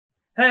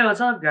Hey,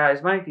 what's up,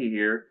 guys? Mikey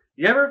here.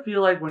 You ever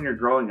feel like when you're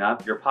growing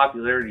up, your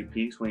popularity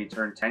peaks when you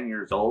turn 10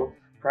 years old?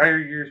 Prior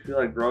years feel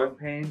like growing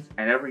pains,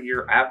 and every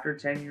year after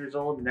 10 years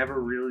old never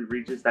really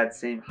reaches that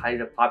same height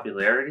of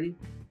popularity?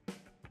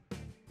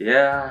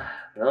 Yeah,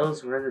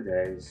 those were the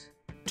days.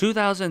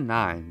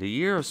 2009, the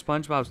year of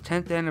SpongeBob's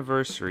 10th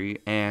anniversary,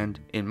 and,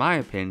 in my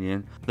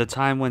opinion, the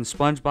time when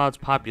SpongeBob's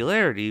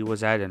popularity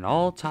was at an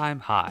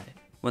all-time high.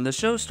 When the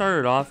show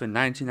started off in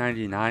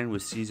 1999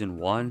 with Season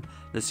 1,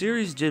 the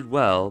series did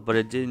well, but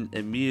it didn't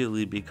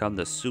immediately become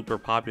the super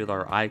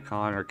popular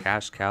icon or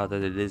cash cow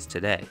that it is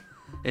today.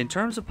 In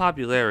terms of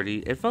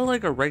popularity, it felt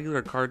like a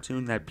regular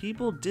cartoon that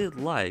people did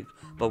like,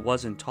 but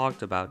wasn't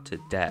talked about to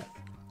death.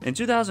 In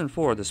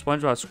 2004, the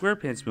SpongeBob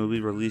SquarePants movie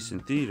released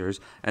in theaters,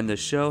 and the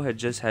show had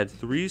just had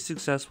 3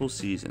 successful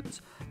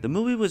seasons. The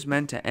movie was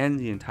meant to end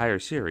the entire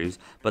series,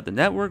 but the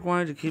network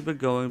wanted to keep it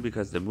going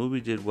because the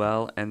movie did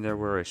well and there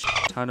were a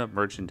ton of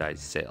merchandise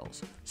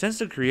sales. Since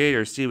the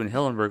creator, Steven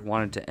Hillenburg,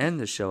 wanted to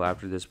end the show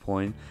after this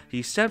point,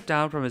 he stepped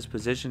down from his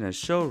position as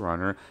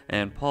showrunner,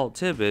 and Paul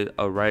Tibbitt,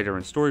 a writer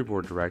and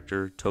storyboard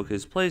director, took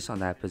his place on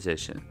that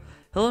position.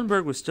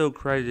 Hillenburg was still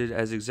credited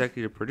as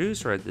executive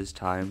producer at this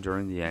time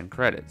during the end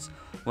credits.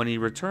 When he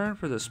returned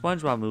for the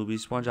SpongeBob movie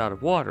Sponge Out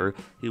of Water,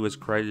 he was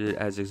credited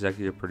as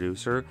executive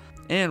producer,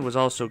 and was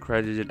also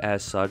credited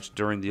as such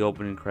during the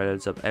opening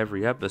credits of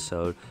every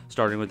episode,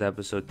 starting with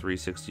episode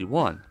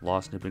 361,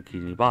 Lost in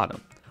Bikini Bottom.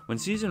 When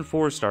season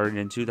 4 started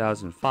in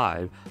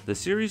 2005, the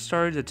series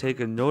started to take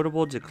a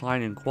notable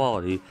decline in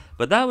quality,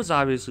 but that was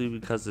obviously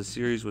because the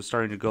series was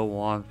starting to go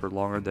on for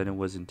longer than it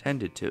was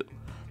intended to.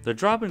 The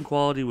drop in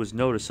quality was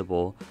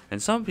noticeable, and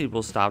some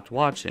people stopped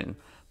watching,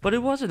 but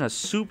it wasn't a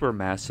super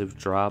massive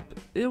drop,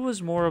 it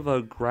was more of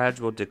a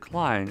gradual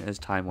decline as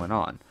time went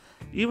on.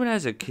 Even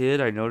as a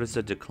kid, I noticed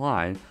a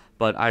decline,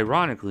 but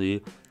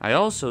ironically, I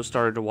also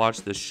started to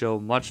watch the show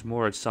much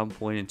more at some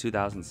point in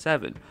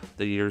 2007,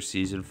 the year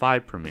season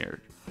 5 premiered.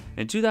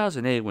 In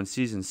 2008, when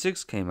season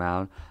 6 came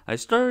out, I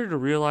started to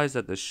realize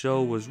that the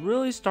show was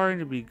really starting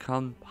to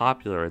become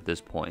popular at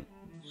this point.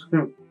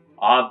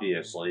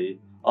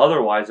 Obviously.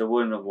 Otherwise, it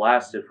wouldn't have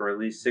lasted for at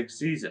least 6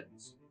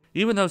 seasons.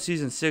 Even though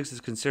season 6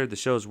 is considered the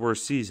show's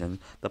worst season,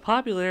 the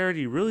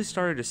popularity really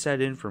started to set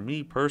in for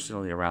me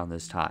personally around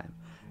this time.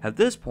 At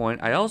this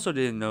point, I also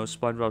didn't know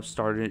SpongeBob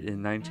started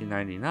in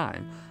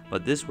 1999,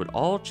 but this would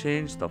all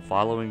change the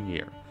following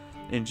year.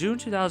 In June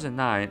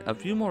 2009, a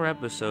few more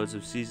episodes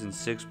of season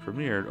 6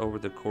 premiered over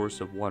the course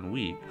of 1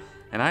 week,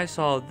 and I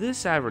saw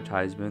this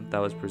advertisement that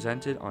was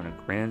presented on a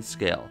grand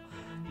scale.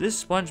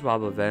 This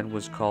SpongeBob event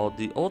was called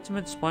the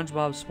Ultimate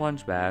SpongeBob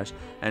SpongeBash,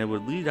 and it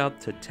would lead up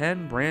to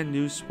 10 brand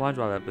new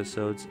SpongeBob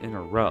episodes in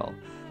a row.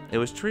 It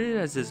was treated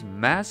as this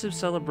massive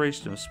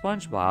celebration of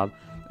SpongeBob,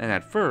 and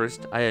at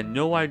first, I had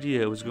no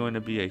idea it was going to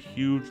be a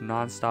huge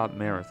non-stop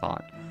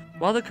marathon.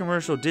 While the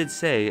commercial did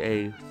say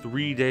a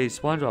 3-day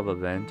SpongeBob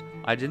event,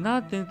 I did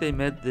not think they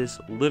meant this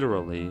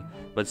literally,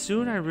 but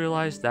soon I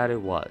realized that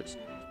it was.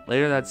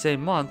 Later that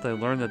same month, I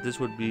learned that this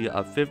would be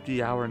a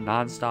 50-hour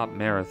non-stop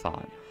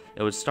marathon.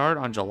 It would start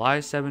on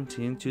July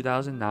 17,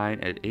 2009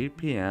 at 8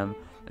 p.m.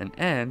 and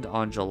end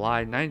on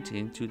July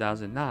 19,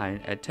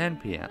 2009 at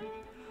 10 p.m.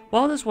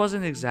 While this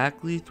wasn't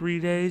exactly 3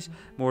 days,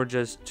 more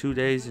just 2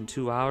 days and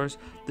 2 hours,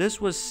 this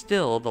was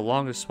still the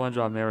longest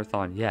SpongeBob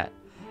marathon yet.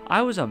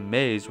 I was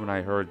amazed when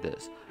I heard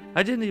this.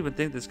 I didn't even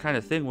think this kind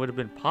of thing would have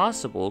been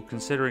possible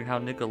considering how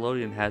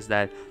Nickelodeon has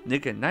that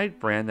Nick at Night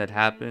brand that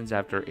happens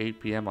after 8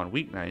 p.m. on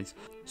weeknights,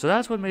 so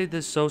that's what made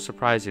this so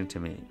surprising to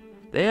me.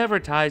 They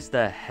advertised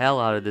the hell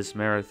out of this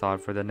marathon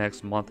for the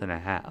next month and a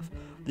half.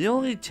 The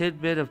only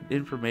tidbit of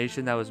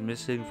information that was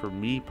missing for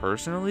me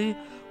personally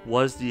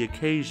was the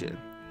occasion.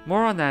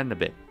 More on that in a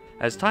bit.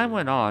 As time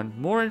went on,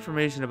 more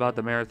information about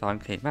the marathon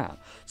came out,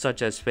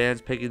 such as fans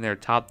picking their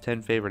top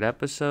 10 favorite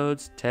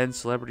episodes, 10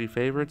 celebrity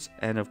favorites,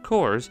 and of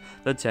course,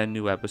 the 10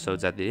 new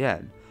episodes at the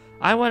end.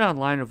 I went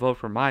online to vote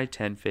for my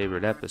 10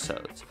 favorite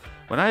episodes.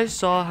 When I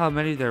saw how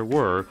many there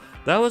were,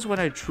 that was when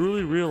I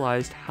truly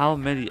realized how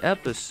many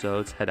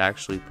episodes had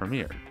actually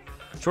premiered.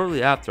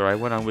 Shortly after, I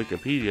went on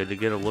Wikipedia to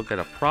get a look at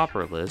a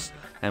proper list,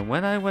 and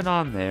when I went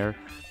on there,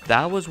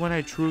 that was when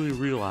I truly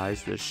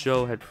realized the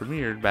show had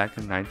premiered back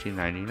in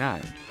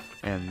 1999.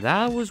 And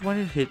that was when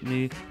it hit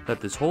me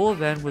that this whole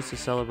event was to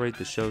celebrate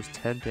the show's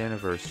 10th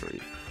anniversary.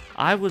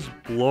 I was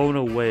blown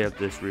away at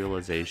this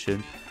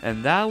realization,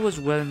 and that was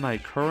when my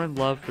current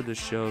love for the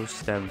show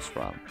stems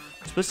from.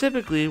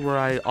 Specifically, where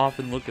I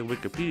often look at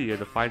Wikipedia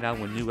to find out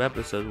when new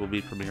episodes will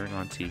be premiering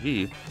on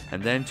TV,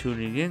 and then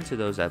tuning into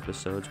those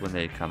episodes when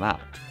they come out.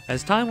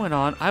 As time went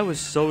on, I was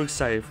so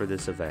excited for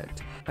this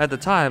event. At the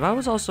time, I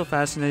was also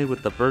fascinated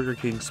with the Burger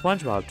King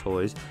SpongeBob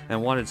toys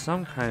and wanted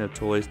some kind of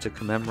toys to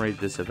commemorate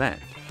this event.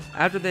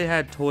 After they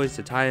had toys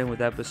to tie in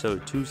with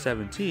episode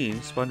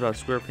 217, SpongeBob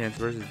SquarePants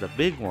vs. the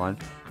Big One,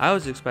 I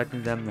was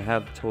expecting them to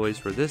have toys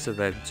for this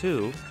event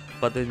too,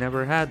 but they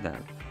never had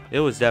them. It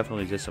was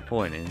definitely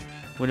disappointing.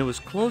 When it was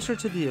closer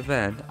to the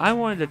event, I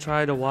wanted to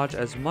try to watch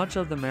as much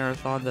of the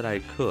marathon that I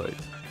could,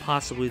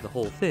 possibly the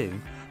whole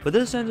thing, but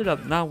this ended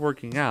up not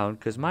working out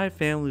because my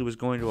family was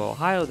going to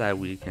Ohio that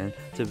weekend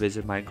to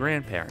visit my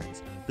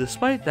grandparents.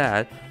 Despite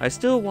that, I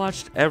still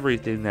watched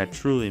everything that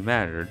truly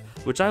mattered,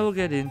 which I will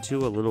get into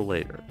a little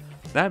later.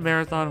 That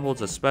marathon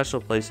holds a special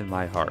place in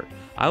my heart.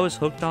 I was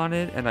hooked on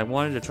it and I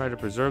wanted to try to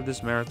preserve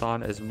this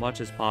marathon as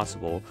much as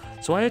possible,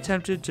 so I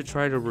attempted to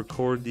try to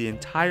record the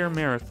entire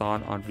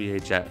marathon on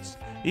VHS.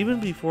 Even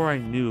before I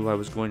knew I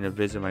was going to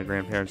visit my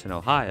grandparents in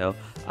Ohio,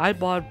 I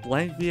bought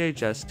blank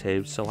VHS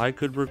tapes so I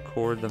could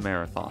record the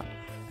marathon.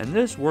 And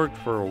this worked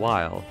for a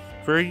while.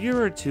 For a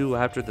year or two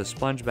after the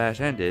SpongeBash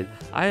ended,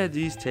 I had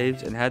these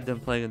tapes and had them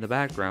playing in the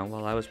background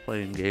while I was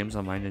playing games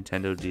on my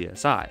Nintendo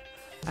DSi.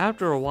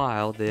 After a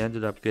while, they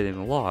ended up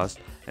getting lost,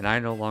 and I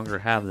no longer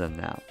have them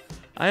now.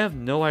 I have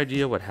no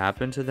idea what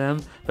happened to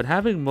them, but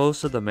having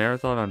most of the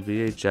marathon on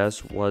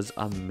VHS was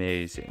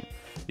amazing.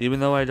 Even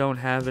though I don't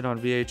have it on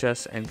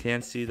VHS and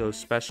can't see those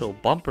special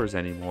bumpers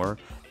anymore,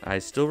 I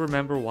still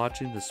remember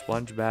watching the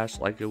SpongeBash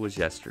like it was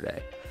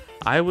yesterday.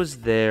 I was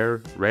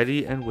there,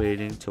 ready and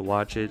waiting to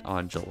watch it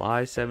on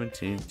July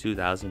 17,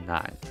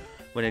 2009.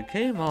 When it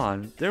came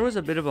on, there was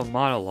a bit of a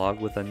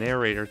monologue with a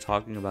narrator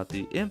talking about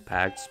the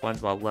impact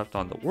SpongeBob left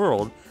on the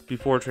world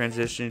before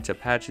transitioning to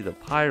Patchy the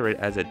Pirate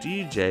as a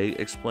DJ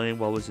explaining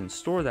what was in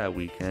store that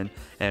weekend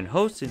and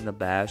hosting the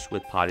bash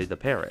with Potty the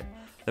Parrot.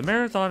 The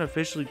marathon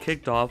officially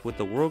kicked off with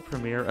the world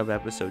premiere of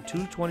episode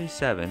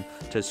 227,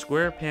 To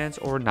SquarePants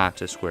or Not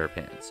to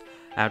SquarePants.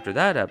 After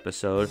that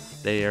episode,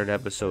 they aired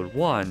episode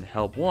 1,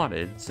 Help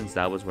Wanted, since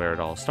that was where it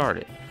all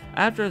started.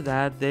 After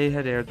that, they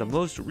had aired the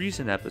most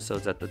recent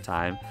episodes at the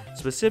time,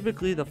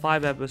 specifically the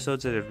 5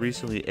 episodes that had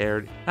recently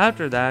aired.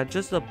 After that,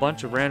 just a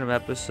bunch of random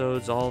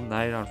episodes all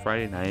night on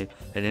Friday night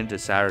and into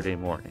Saturday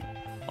morning.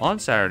 On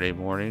Saturday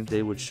morning,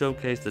 they would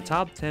showcase the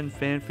top 10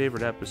 fan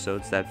favorite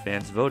episodes that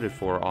fans voted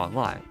for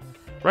online.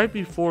 Right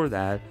before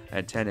that,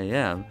 at 10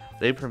 a.m.,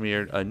 they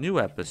premiered a new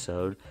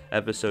episode,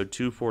 episode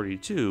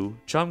 242,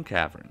 Chum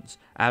Caverns.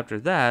 After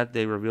that,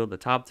 they revealed the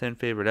top 10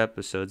 favorite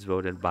episodes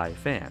voted by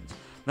fans.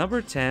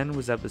 Number 10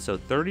 was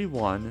episode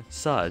 31,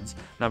 Suds.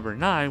 Number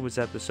 9 was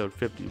episode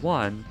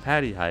 51,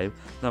 Patty Hype.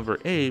 Number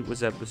 8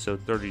 was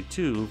episode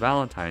 32,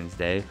 Valentine's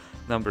Day.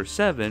 Number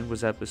 7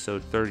 was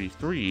episode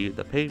 33,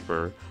 The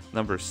Paper.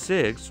 Number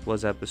 6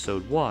 was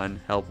episode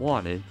 1, Help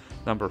Wanted.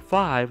 Number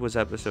 5 was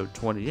episode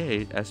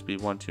 28,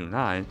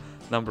 SB129.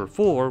 Number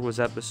 4 was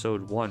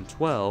episode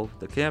 112,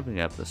 the camping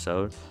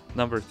episode.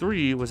 Number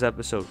 3 was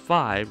episode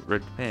 5,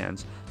 Ripped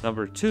Pants.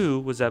 Number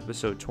 2 was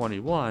episode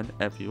 21,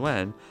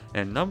 FUN.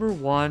 And number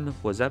 1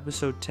 was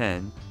episode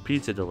 10,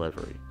 Pizza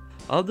Delivery.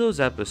 Of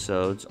those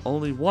episodes,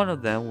 only one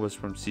of them was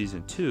from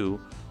season 2,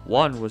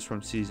 one was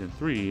from season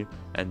 3,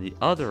 and the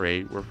other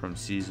 8 were from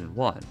season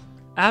 1.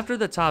 After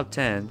the top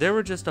 10, there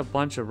were just a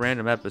bunch of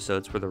random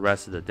episodes for the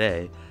rest of the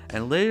day,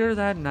 and later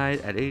that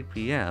night at 8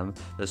 p.m.,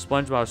 the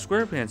SpongeBob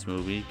SquarePants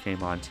movie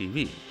came on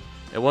TV.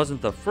 It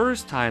wasn't the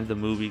first time the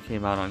movie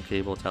came out on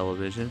cable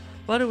television,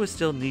 but it was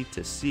still neat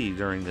to see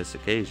during this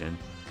occasion.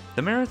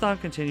 The marathon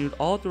continued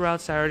all throughout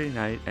Saturday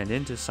night and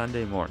into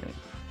Sunday morning.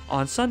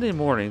 On Sunday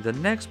morning, the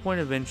next point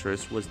of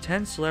interest was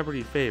 10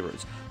 celebrity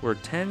favorites, where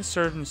 10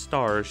 certain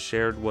stars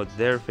shared what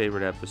their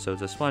favorite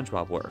episodes of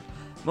SpongeBob were.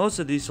 Most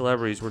of these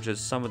celebrities were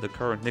just some of the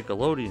current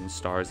Nickelodeon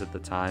stars at the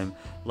time,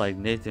 like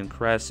Nathan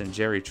Kress and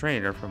Jerry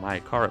Trainer from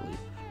iCarly.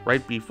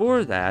 Right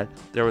before that,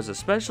 there was a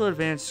special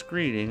advanced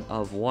screening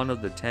of one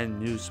of the 10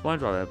 new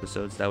SpongeBob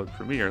episodes that would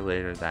premiere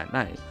later that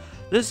night.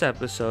 This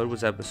episode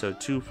was episode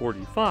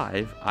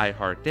 245, I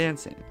Heart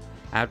Dancing.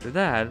 After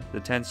that, the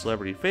 10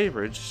 celebrity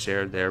favorites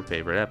shared their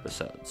favorite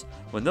episodes.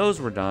 When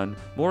those were done,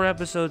 more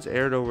episodes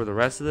aired over the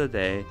rest of the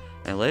day,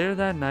 and later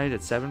that night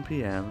at 7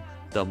 p.m.,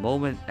 the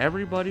moment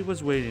everybody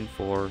was waiting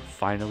for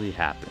finally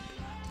happened.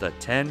 The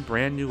 10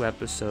 brand new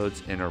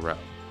episodes in a row.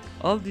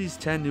 Of these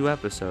 10 new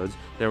episodes,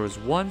 there was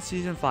 1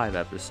 season 5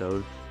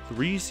 episode,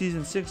 3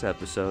 season 6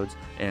 episodes,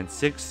 and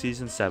 6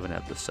 season 7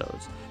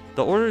 episodes.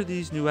 The order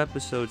these new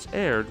episodes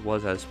aired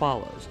was as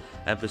follows.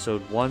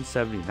 Episode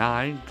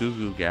 179, Goo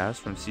Goo Gas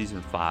from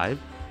season 5,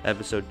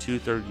 episode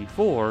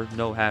 234,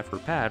 No Hat for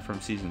Pat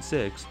from season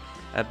 6,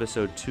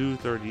 episode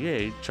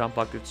 238, Chump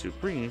Bucket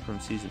Supreme from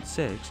season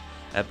 6,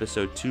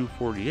 episode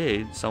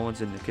 248,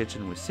 Someone's in the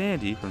Kitchen with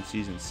Sandy from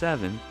season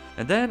 7,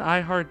 and then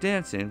I Heart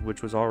Dancing,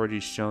 which was already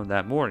shown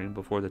that morning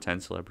before the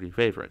 10 celebrity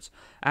favorites.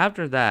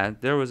 After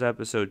that, there was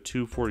episode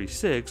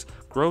 246,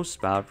 Gross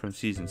Spout from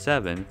season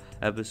 7,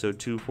 episode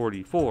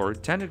 244,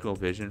 Technical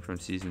Vision from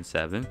season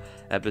 7,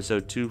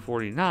 episode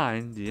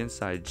 249, The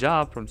Inside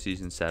Job from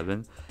season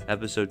 7,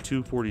 episode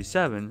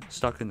 247,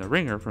 Stuck in the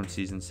Ringer from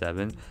season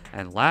 7,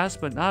 and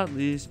last but not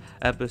least,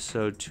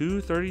 episode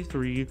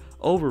 233,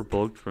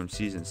 Overbooked from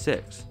season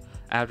 6.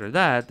 After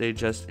that, they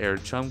just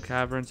aired Chum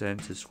Caverns and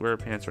To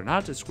SquarePants or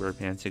Not to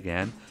SquarePants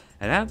again,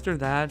 and after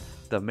that,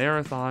 the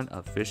marathon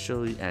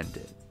officially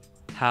ended.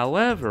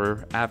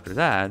 However, after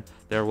that,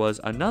 there was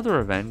another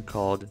event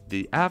called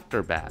the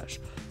After Bash,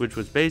 which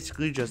was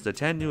basically just the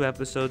 10 new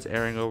episodes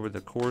airing over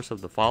the course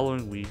of the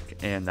following week,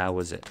 and that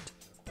was it.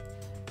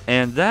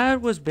 And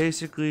that was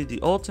basically the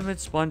ultimate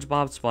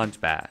SpongeBob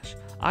SpongeBash.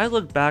 I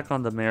look back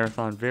on the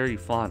marathon very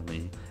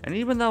fondly, and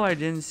even though I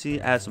didn't see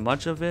as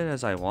much of it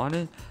as I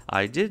wanted,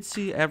 I did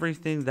see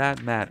everything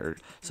that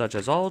mattered, such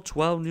as all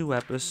 12 new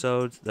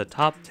episodes, the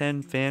top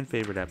 10 fan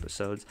favorite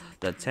episodes,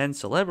 the 10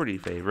 celebrity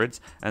favorites,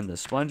 and the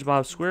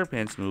SpongeBob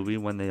SquarePants movie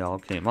when they all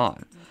came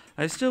on.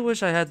 I still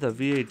wish I had the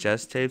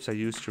VHS tapes I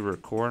used to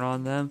record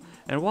on them,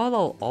 and while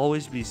I'll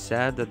always be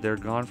sad that they're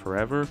gone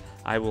forever,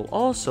 I will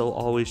also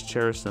always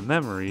cherish the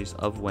memories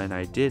of when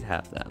I did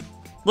have them.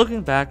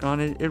 Looking back on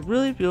it, it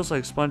really feels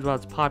like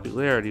SpongeBob's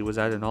popularity was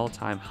at an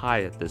all-time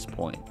high at this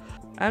point.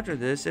 After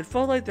this, it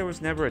felt like there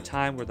was never a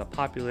time where the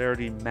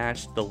popularity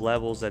matched the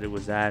levels that it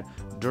was at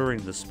during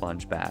the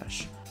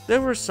SpongeBash. There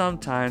were some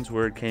times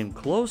where it came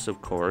close,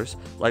 of course,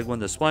 like when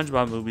the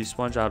SpongeBob movie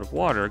Sponge Out of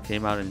Water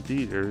came out in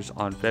theaters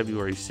on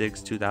February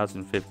 6,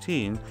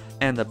 2015,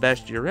 and The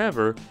Best Year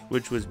Ever,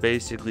 which was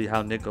basically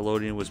how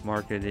Nickelodeon was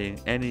marketing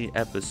any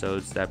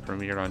episodes that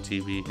premiered on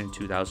TV in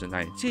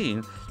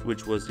 2019,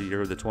 which was the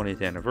year of the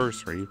 20th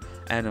anniversary,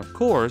 and of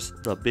course,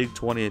 the big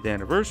 20th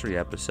anniversary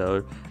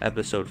episode,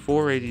 episode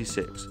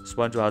 486,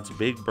 SpongeBob's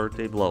Big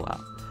Birthday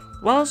Blowout.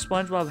 While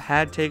SpongeBob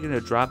had taken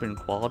a drop in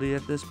quality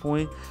at this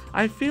point,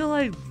 I feel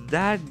like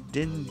that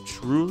didn't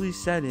truly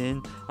set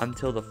in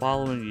until the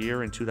following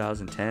year in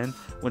 2010,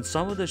 when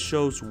some of the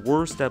show's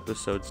worst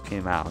episodes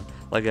came out,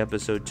 like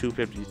episode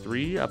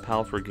 253, A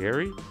Pal for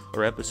Gary,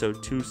 or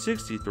episode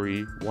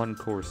 263, One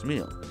Course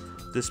Meal.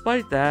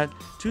 Despite that,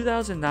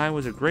 2009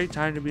 was a great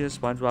time to be a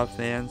SpongeBob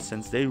fan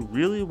since they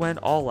really went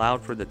all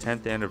out for the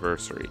 10th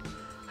anniversary.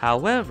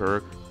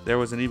 However, there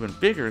was an even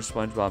bigger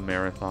SpongeBob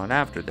marathon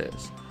after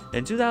this.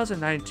 In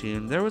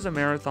 2019, there was a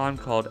marathon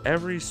called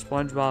Every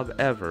SpongeBob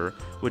Ever,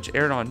 which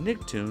aired on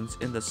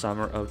Nicktoons in the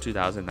summer of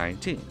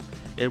 2019.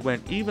 It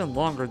went even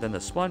longer than the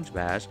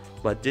SpongeBash,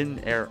 but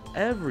didn't air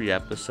every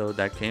episode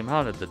that came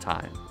out at the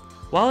time.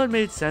 While it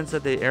made sense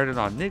that they aired it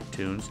on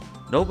Nicktoons,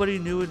 nobody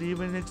knew it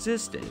even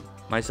existed,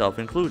 myself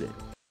included.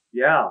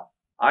 Yeah,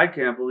 I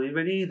can't believe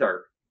it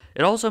either.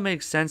 It also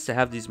makes sense to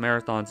have these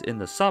marathons in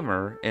the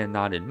summer and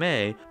not in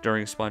May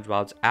during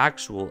SpongeBob's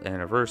actual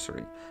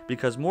anniversary,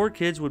 because more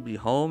kids would be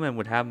home and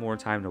would have more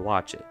time to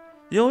watch it.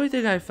 The only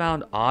thing I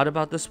found odd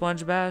about the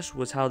SpongeBash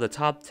was how the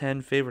top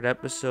 10 favorite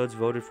episodes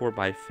voted for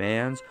by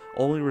fans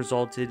only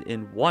resulted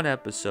in one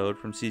episode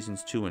from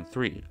seasons 2 and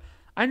 3.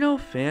 I know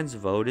fans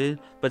voted,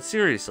 but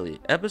seriously,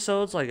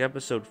 episodes like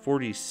episode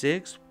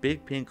 46,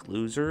 Big Pink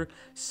Loser,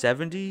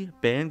 70,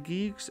 Band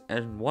Geeks,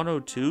 and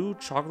 102,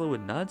 Chocolate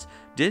with Nuts,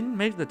 didn't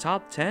make the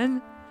top 10?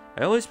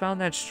 I always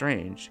found that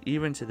strange,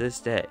 even to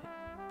this day.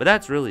 But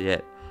that's really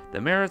it.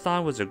 The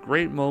marathon was a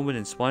great moment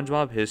in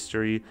SpongeBob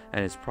history,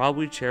 and is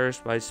probably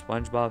cherished by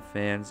SpongeBob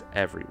fans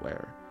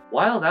everywhere.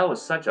 While that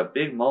was such a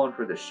big moment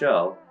for the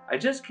show, I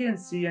just can't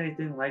see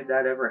anything like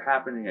that ever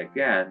happening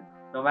again,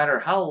 no matter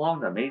how long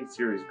the main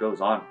series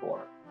goes on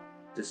for.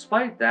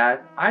 Despite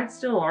that, I'd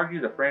still argue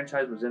the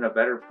franchise was in a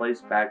better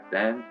place back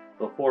then,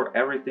 before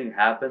everything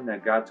happened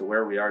that got to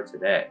where we are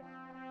today.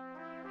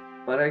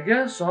 But I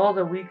guess all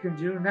that we can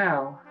do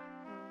now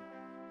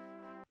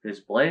is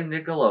blame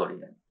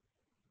Nickelodeon.